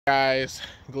Guys,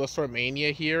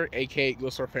 Glissormania here, aka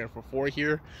GlissorFan44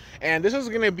 here, and this is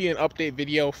going to be an update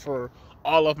video for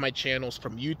all of my channels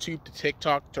from YouTube to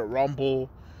TikTok to Rumble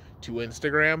to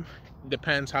Instagram.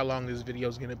 Depends how long this video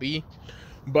is going to be,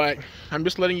 but I'm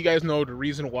just letting you guys know the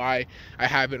reason why I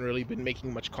haven't really been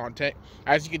making much content.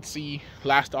 As you can see,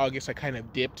 last August I kind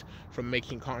of dipped from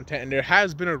making content, and there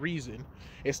has been a reason.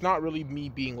 It's not really me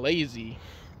being lazy,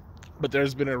 but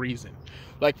there's been a reason.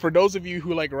 Like, for those of you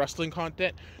who like wrestling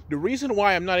content, the reason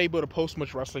why I'm not able to post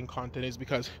much wrestling content is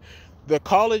because the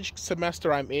college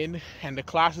semester I'm in and the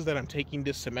classes that I'm taking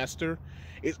this semester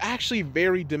is actually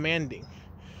very demanding.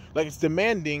 Like, it's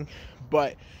demanding,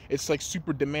 but it's like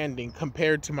super demanding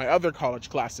compared to my other college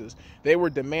classes. They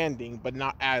were demanding, but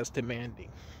not as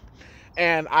demanding.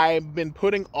 And I've been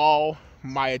putting all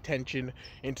my attention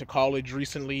into college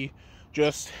recently,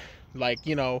 just like,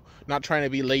 you know, not trying to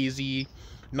be lazy,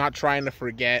 not trying to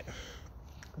forget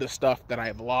the stuff that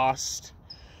I've lost,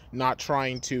 not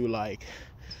trying to, like,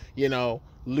 you know,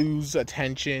 lose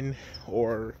attention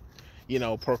or, you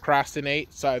know,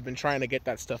 procrastinate. So I've been trying to get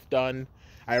that stuff done.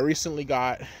 I recently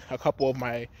got a couple of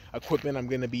my equipment I'm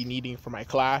going to be needing for my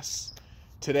class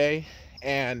today.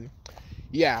 And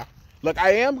yeah, look,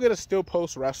 I am going to still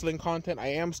post wrestling content. I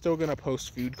am still going to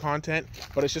post food content,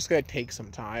 but it's just going to take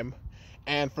some time.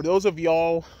 And for those of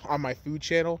y'all on my food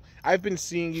channel, I've been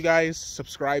seeing you guys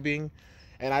subscribing,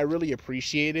 and I really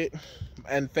appreciate it.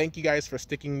 And thank you guys for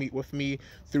sticking with me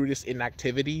through this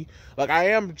inactivity. Like, I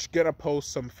am gonna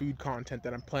post some food content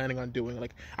that I'm planning on doing.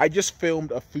 Like, I just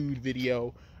filmed a food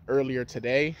video earlier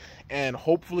today, and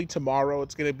hopefully tomorrow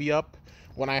it's gonna be up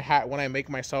when I make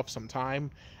myself some time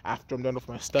after I'm done with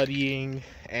my studying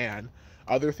and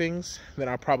other things. Then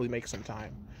I'll probably make some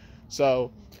time.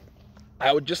 So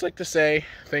I would just like to say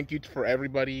thank you for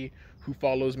everybody who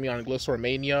follows me on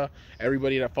Glissormania,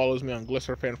 everybody that follows me on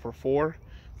GlissorFan44,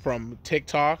 from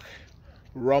TikTok,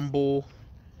 Rumble,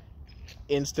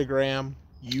 Instagram,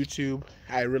 YouTube.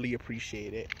 I really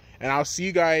appreciate it. And I'll see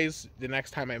you guys the next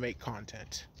time I make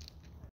content.